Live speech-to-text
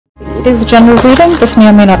It is a general reading. This may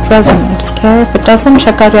or may not resonate. Okay, if it doesn't,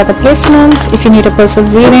 check out your other placements. If you need a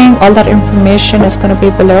personal reading, all that information is going to be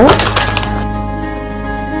below.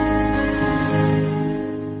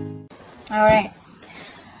 Alright.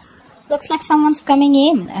 Looks like someone's coming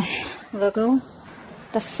in, Virgo.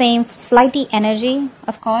 The same flighty energy,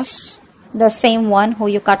 of course. The same one who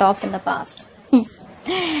you cut off in the past.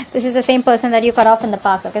 This is the same person that you cut off in the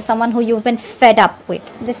past, okay? Someone who you've been fed up with.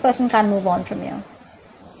 This person can't move on from you.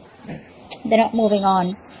 They're not moving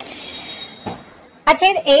on. I'd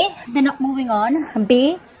say A, they're not moving on.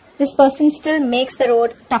 B, this person still makes the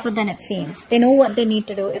road tougher than it seems. They know what they need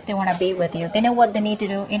to do if they want to be with you. They know what they need to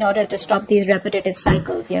do in order to stop these repetitive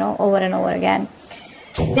cycles, you know, over and over again.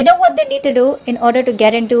 They know what they need to do in order to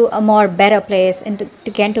get into a more better place and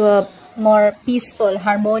to get into a more peaceful,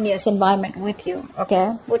 harmonious environment with you,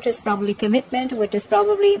 okay? Which is probably commitment, which is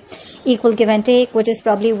probably equal give and take, which is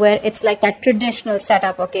probably where it's like that traditional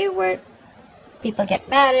setup, okay? Where people get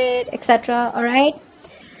married, etc. All right,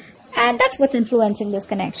 and that's what's influencing this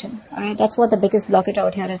connection. All right, that's what the biggest blockage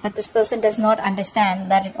out here is, that this person does not understand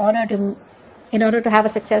that in order to have a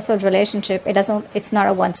successful relationship, it's not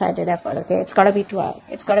a one-sided effort. Okay, it's got to be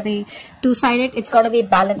it's got to be two-sided. It's got to be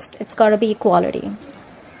balanced. It's got to be equality.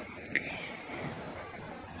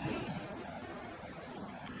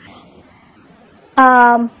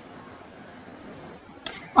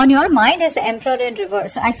 On your mind is the Emperor in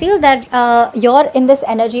reverse. I feel that you're in this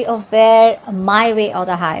energy of where my way or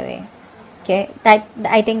the highway. Okay,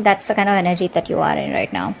 I think that's the kind of energy that you are in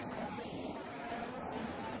right now.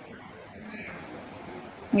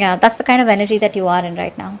 Yeah, that's the kind of energy that you are in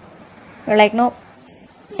right now. You're like, no,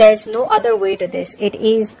 there's no other way to this. It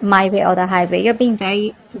is my way or the highway. You're being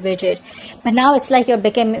very rigid. But now it's like you're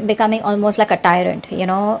becoming almost like a tyrant, you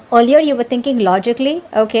know. Earlier you were thinking logically,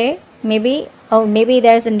 okay, maybe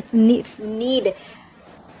there's a need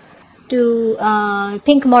to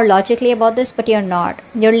think more logically about this, but you're not.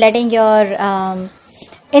 You're letting your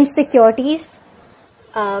insecurities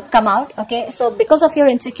come out, okay. So because of your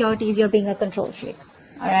insecurities, you're being a control freak.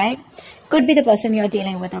 All right, could be the person you're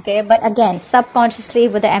dealing with, okay. But again, subconsciously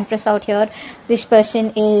with the Empress out here, this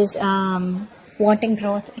person is wanting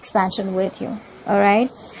growth, expansion with you. All right,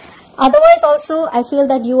 otherwise also I feel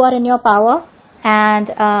that you are in your power,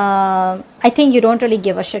 and I think you don't really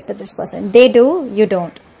give a shit to this person. They do, you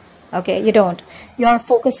don't. Okay, you don't. Your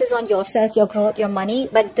focus is on yourself, your growth, your money.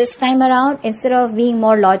 But this time around, instead of being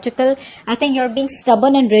more logical, I think you're being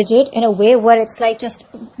stubborn and rigid in a way where it's like just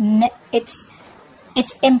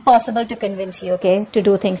it's impossible to convince you, okay, to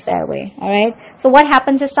do things their way. All right, so what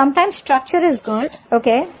happens is sometimes structure is good,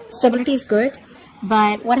 okay, stability is good,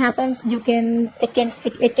 but what happens, it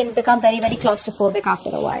can become very, very claustrophobic after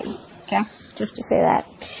a while, okay, just to say that.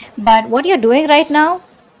 But what you're doing right now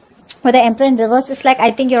with the Emperor in reverse is like,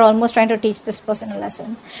 I think you're almost trying to teach this person a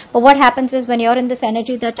lesson. But what happens is when you're in this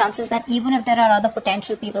energy, there are chances that even if there are other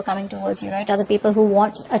potential people coming towards you, right, other people who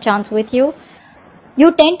want a chance with you,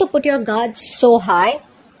 you tend to put your guards so high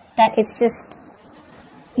that it's just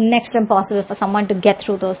next to impossible for someone to get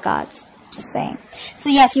through those guards. Just saying. So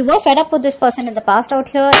yes, you were fed up with this person in the past out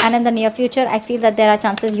here, and in the near future, I feel that there are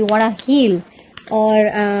chances you want to heal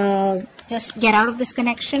or just get out of this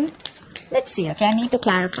connection. Let's see, okay, I need to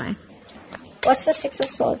clarify. What's the Six of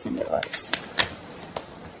Swords in reverse?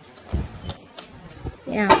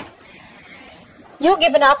 Yeah. You've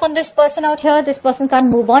given up on this person out here. This person can't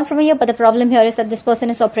move on from you. But the problem here is that this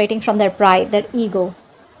person is operating from their pride, their ego.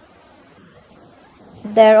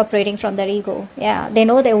 They're operating from their ego. Yeah, they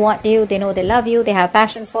know they want you. They know they love you. They have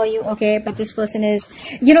passion for you. Okay, but this person is,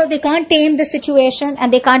 you know, they can't tame the situation,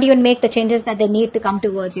 and they can't even make the changes that they need to come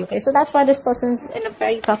towards you. Okay, so that's why this person's in a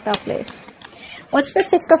very fucked up place. What's the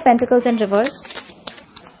Six of Pentacles in reverse?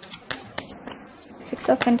 Six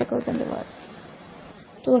of Pentacles in reverse.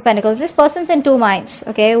 Two of Pentacles. This person's in two minds,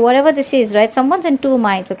 okay, whatever this is, right? Someone's in two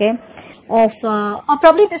minds, okay, of or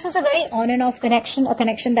probably this was a very on and off connection, a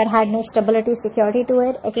connection that had no stability, security to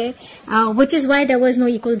it, okay, which is why there was no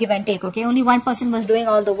equal give and take, okay. Only one person was doing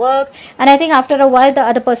all the work, and I think after a while the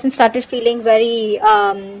other person started feeling very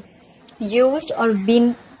used or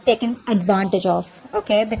being taken advantage of,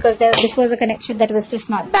 okay, because this was a connection that was just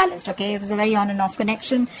not balanced, okay. It was a very on and off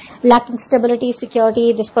connection, lacking stability,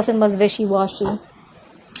 security. This person was wishy-washy.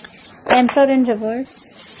 The Emperor in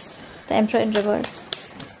reverse. The Emperor in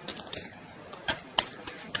reverse.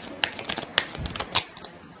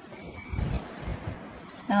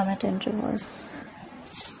 Hermit in reverse.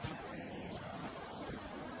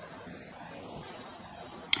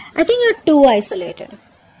 I think you're too isolated.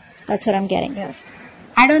 That's what I'm getting here.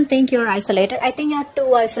 I don't think you're isolated. I think you're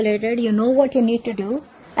too isolated. You know what you need to do.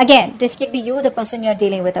 Again, this could be you, the person you're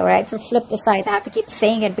dealing with, all right? So flip the sides. I have to keep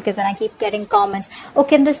saying it because then I keep getting comments. Oh,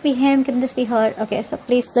 can this be him? Can this be her? Okay, so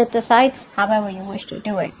please flip the sides however you wish to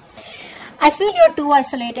do it. I feel you're too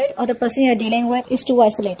isolated, or the person you're dealing with is too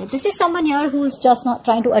isolated. This is someone here who's just not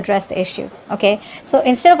trying to address the issue, okay? So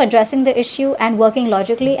instead of addressing the issue and working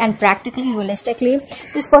logically and practically, realistically,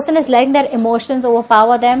 this person is letting their emotions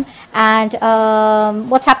overpower them. And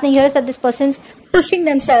what's happening here is that this person's pushing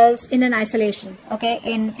themselves in an isolation, okay,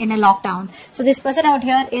 in a lockdown. So this person out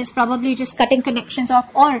here is probably just cutting connections off,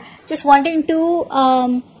 or just wanting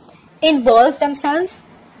to involve themselves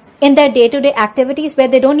in their day-to-day activities where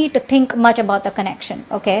they don't need to think much about the connection,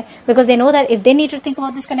 okay? Because they know that if they need to think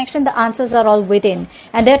about this connection, the answers are all within.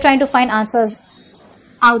 And they're trying to find answers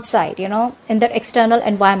outside, you know, in their external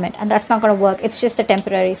environment. And that's not going to work. It's just a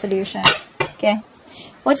temporary solution, okay?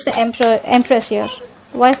 What's the Empress here?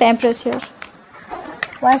 Why is the Empress here?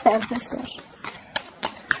 Why is the Empress here?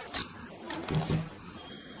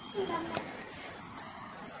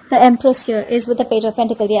 The Empress here is with the Page of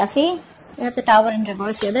Pentacles. Yeah, see? You have the Tower in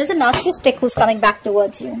reverse here. There's a narcissistic who's coming back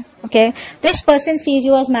towards you, okay? This person sees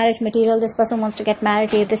you as marriage material. This person wants to get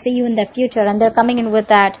married. They see you in their future, and they're coming in with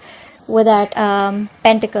that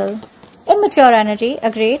pentacle. Immature energy,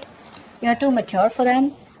 agreed. You're too mature for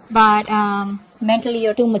them, but mentally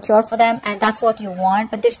you're too mature for them, and that's what you want.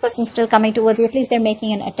 But this person's still coming towards you. At least they're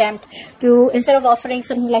making an attempt to, instead of offering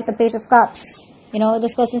something like the Page of Cups, you know,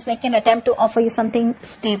 this person's making an attempt to offer you something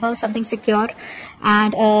stable, something secure.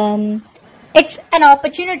 And it's an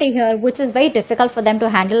opportunity here which is very difficult for them to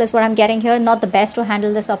handle, is what I'm getting here. Not the best to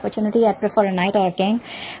handle this opportunity. I'd prefer a Knight or a King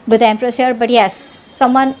with the Empress here. But yes,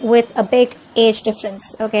 someone with a big age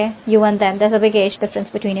difference, okay? You and them. There's a big age difference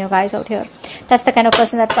between you guys out here. That's the kind of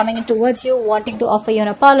person that's coming in towards you, wanting to offer you an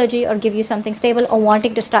apology or give you something stable, or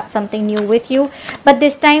wanting to start something new with you. But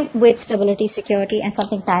this time with stability, security, and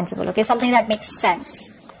something tangible, okay? Something that makes sense.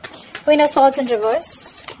 Queen of Swords in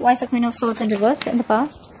reverse. Why is the Queen of Swords in reverse in the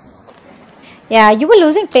past? Yeah, you were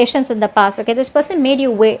losing patience in the past, okay? This person made you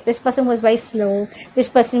wait. This person was very slow. This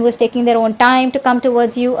person was taking their own time to come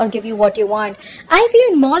towards you or give you what you want. I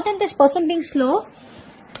feel more than this person being slow,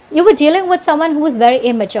 you were dealing with someone who was very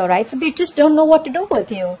immature, right? So they just don't know what to do with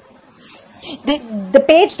you. The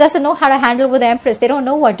Page doesn't know how to handle with the Empress. They don't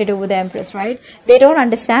know what to do with the Empress, right? They don't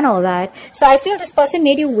understand all that. So I feel this person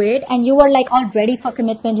made you wait, and you were like all ready for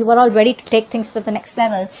commitment. You were all ready to take things to the next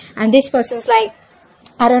level. And this person's like,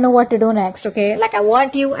 I don't know what to do next, okay? Like, I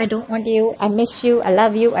want you, I don't want you, I miss you, I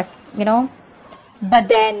love you, you know? But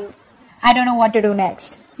then, I don't know what to do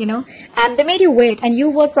next, you know? And they made you wait, and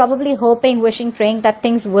you were probably hoping, wishing, praying that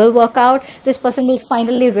things will work out. This person will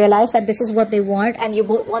finally realize that this is what they want, and you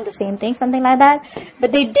both want the same thing, something like that.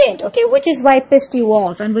 But they didn't, okay? Which is why it pissed you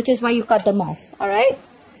off, and which is why you cut them off, alright?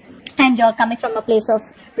 And you're coming from a place of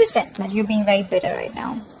resentment. You're being very bitter right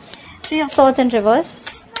now. Three of Swords in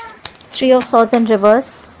reverse. Three of Swords in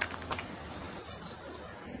reverse.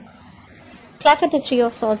 Clap for the Three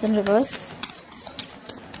of Swords in reverse.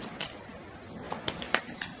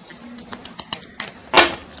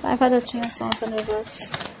 Clap for the Three of Swords in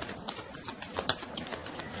reverse.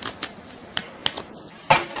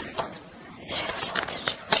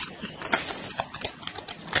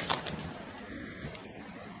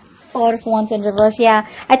 Four of Wands in reverse. Yeah,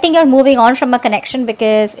 I think you're moving on from a connection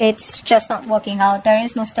because it's just not working out. There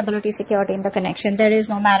is no stability, security in the connection. There is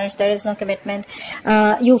no marriage. There is no commitment.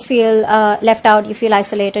 You feel left out. You feel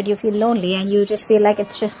isolated. You feel lonely, and you just feel like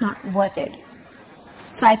it's just not worth it.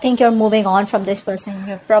 So I think you're moving on from this person.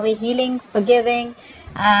 You're probably healing, forgiving,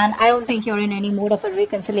 and I don't think you're in any mood of a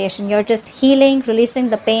reconciliation. You're just healing, releasing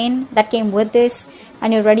the pain that came with this,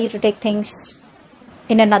 and you're ready to take things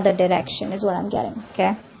in another direction is what I'm getting,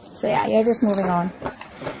 okay? So yeah, you're just moving on.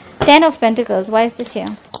 Ten of Pentacles. Why is this here?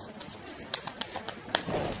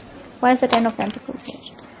 Why is the Ten of Pentacles here?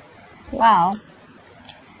 Wow.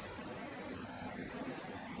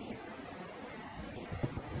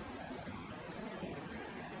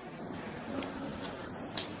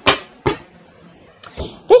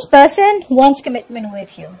 This person wants commitment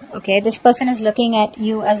with you. Okay, this person is looking at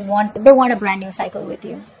you as they want a brand new cycle with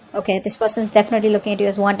you. Okay, this person is definitely looking at you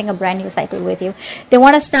as wanting a brand new cycle with you. They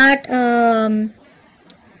want to start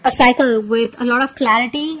a cycle with a lot of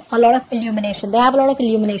clarity, a lot of illumination. They have a lot of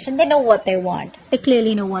illumination. They know what they want. They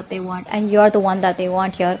clearly know what they want, and you're the one that they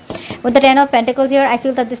want here. With the Ten of Pentacles here, I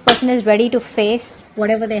feel that this person is ready to face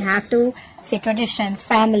whatever they have to, say tradition,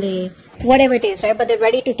 family, whatever it is, right? But they're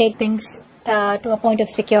ready to take things to a point of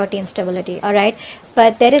security and stability, all right?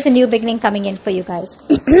 But there is a new beginning coming in for you guys.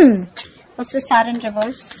 What's the Star in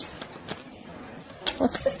reverse?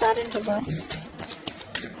 What's the Star in reverse?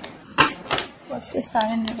 What's this star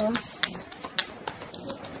in reverse?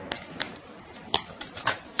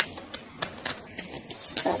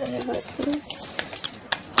 Star in reverse, please.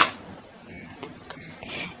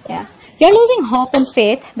 Yeah. You're losing hope and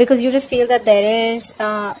faith because you just feel that there is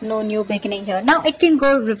no new beginning here. Now, it can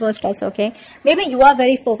go reversed also, okay? Maybe you are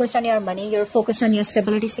very focused on your money. You're focused on your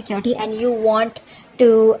stability, security, and you want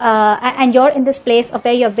to, and you're in this place of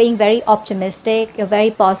where you're being very optimistic. You're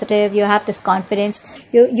very positive. You have this confidence.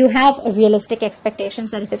 You have realistic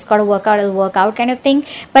expectations that if it's got to work out, it'll work out kind of thing.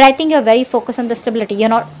 But I think you're very focused on the stability. You're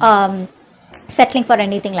not settling for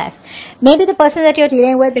anything less. Maybe the person that you're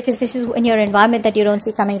dealing with, because this is in your environment that you don't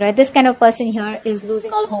see coming, right? This kind of person here is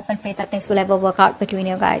losing all hope and faith that things will ever work out between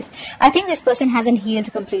you guys. I think this person hasn't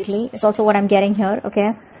healed completely. It's also what I'm getting here,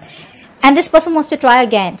 okay? And this person wants to try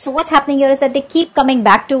again. So what's happening here is that they keep coming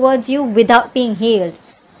back towards you without being healed,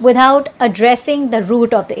 without addressing the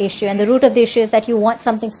root of the issue. And the root of the issue is that you want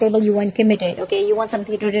something stable, you want committed, okay? You want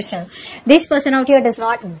something traditional. This person out here does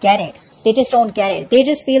not get it. They just don't get it. They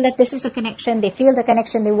just feel that this is a connection. They feel the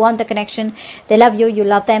connection. They want the connection. They love you. You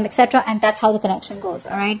love them, etc. And that's how the connection goes.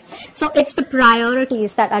 All right. So it's the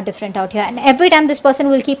priorities that are different out here. And every time this person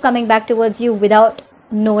will keep coming back towards you without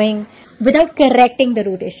knowing, without correcting the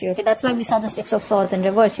root issue. Okay. That's why we saw the Six of Swords in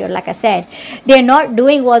reverse here. Like I said, they're not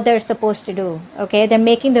doing what they're supposed to do. Okay. They're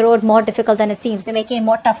making the road more difficult than it seems. They're making it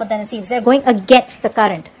more tougher than it seems. They're going against the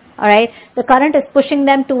current. All right, the current is pushing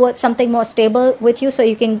them towards something more stable with you, so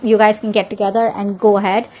you guys can get together and go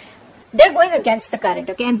ahead. They're going against the current,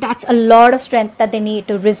 okay, and that's a lot of strength that they need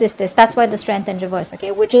to resist this. That's why the strength in reverse,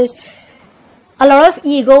 okay, which is a lot of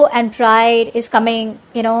ego and pride is coming,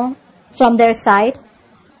 you know, from their side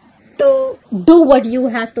to do what you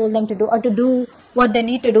have told them to do, or to do what they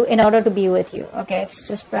need to do in order to be with you. Okay, it's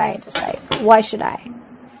just pride. It's like, why should I?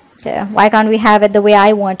 Okay, why can't we have it the way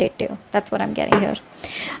I want it to? That's what I'm getting here.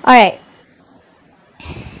 All right.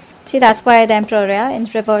 See, that's why the Emperor, yeah, in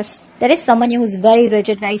reverse. There is someone who's very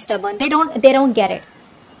rigid, very stubborn. They don't get it.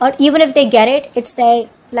 Or even if they get it, it's their,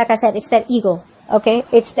 like I said, it's their ego. Okay,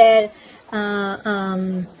 it's their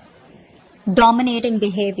dominating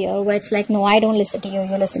behavior, where it's like, no, I don't listen to you,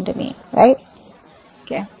 you listen to me, right?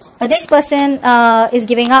 Okay. But this person is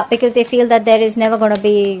giving up because they feel that there is never going to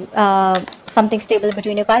be something stable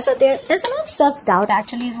between you guys. So there's a lot of self-doubt,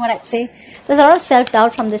 actually, is what I'd say. There's a lot of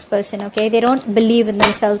self-doubt from this person, okay? They don't believe in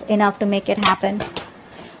themselves enough to make it happen.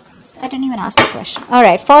 I didn't even ask a question. All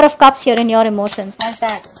right, Four of Cups here in your emotions. What's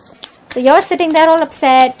that? So you're sitting there all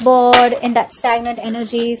upset, bored, in that stagnant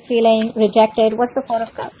energy, feeling rejected. What's the Four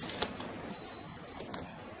of Cups?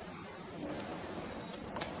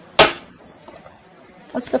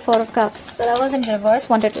 What's the Four of Cups? So that was in reverse.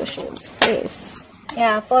 Wanted to show face.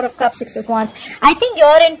 Yeah, Four of Cups, Six of Wands. I think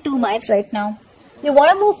you're in two minds right now. You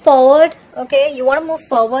want to move forward, okay? You want to move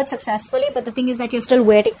forward successfully, but the thing is that you're still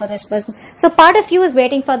waiting for this person. So part of you is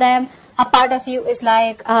waiting for them. A part of you is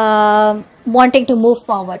like wanting to move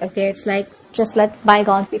forward, okay? It's like, just let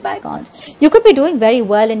bygones be bygones. You could be doing very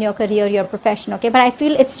well in your career, your profession, okay? But I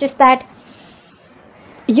feel it's just that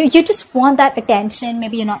you just want that attention.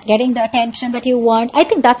 Maybe you're not getting the attention that you want. I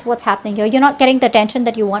think that's what's happening here. You're not getting the attention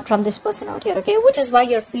that you want from this person out here, okay? Which is why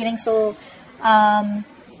you're feeling so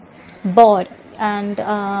bored and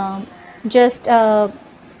just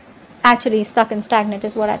actually stuck and stagnant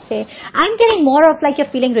is what I'd say. I'm getting more of like you're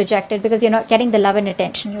feeling rejected because you're not getting the love and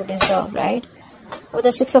attention you deserve, right? With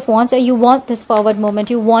the Six of Wands, you want this forward moment.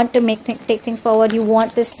 You want to take things forward. You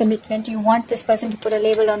want this commitment. You want this person to put a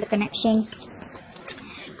label on the connection.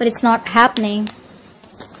 But it's not happening,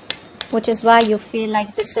 which is why you feel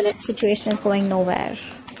like this situation is going nowhere.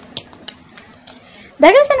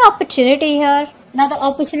 There is an opportunity here. Now the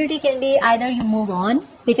opportunity can be either you move on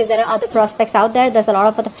because there are other prospects out there. There's a lot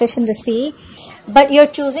of other fish in the sea. But you're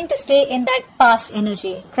choosing to stay in that past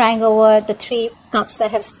energy, crying over the 3 cups that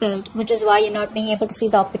have spilled, which is why you're not being able to see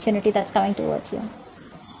the opportunity that's coming towards you.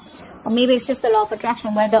 Or maybe it's just the law of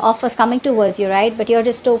attraction where the offer's coming towards you, right? But you're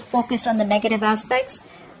just so focused on the negative aspects,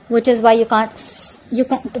 which is why you can't,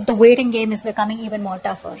 the waiting game is becoming even more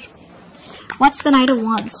tougher. What's the Knight of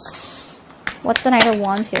Wands? What's the Knight of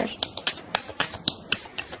Wands here?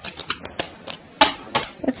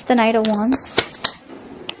 What's the Knight of Wands?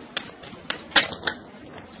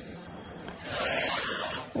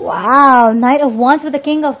 Wow, Knight of Wands with the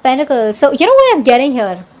King of Pentacles. So, you know what I'm getting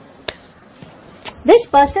here? This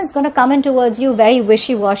person's going to come in towards you very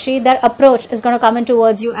wishy-washy. Their approach is going to come in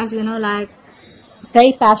towards you as, you know, like,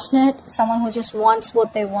 very passionate, someone who just wants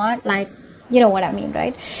what they want, like, you know what I mean,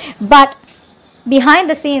 right? But behind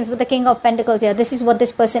the scenes with the King of Pentacles here, this is what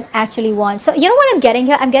this person actually wants. So you know what I'm getting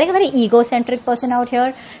here? I'm getting a very egocentric person out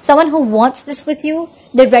here. Someone who wants this with you.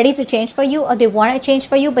 They're ready to change for you, or they want to change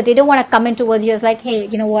for you, but they don't want to come in towards you as like, hey,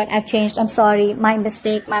 you know what? I've changed. I'm sorry. My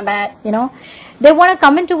mistake. My bad. You know, they want to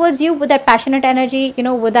come in towards you with that passionate energy, you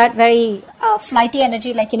know, with that very flighty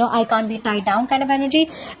energy, like, you know, I can't be tied down kind of energy.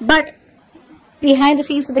 But behind the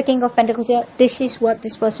scenes with the King of Pentacles here, this is what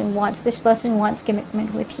this person wants. This person wants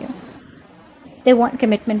commitment with you. They want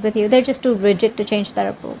commitment with you. They're just too rigid to change their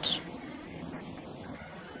approach.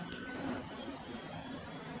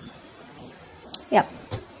 Yeah,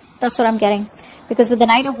 that's what I'm getting. Because with the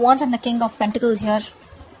Knight of Wands and the King of Pentacles here,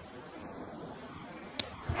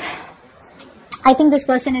 I think this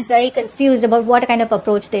person is very confused about what kind of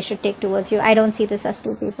approach they should take towards you. I don't see this as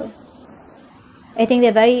two people. I think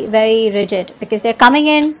they're very, very rigid because they're coming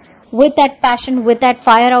in with that passion, with that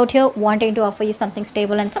fire out here, wanting to offer you something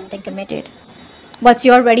stable and something committed. But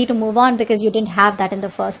you're ready to move on because you didn't have that in the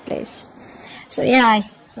first place. So yeah,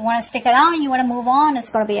 if you want to stick around, you want to move on, it's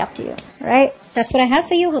going to be up to you. Right? That's what I have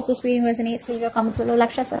for you. Hope this reading resonates. Leave your comments below,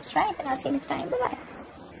 like, share, subscribe, and I'll see you next time. Bye-bye.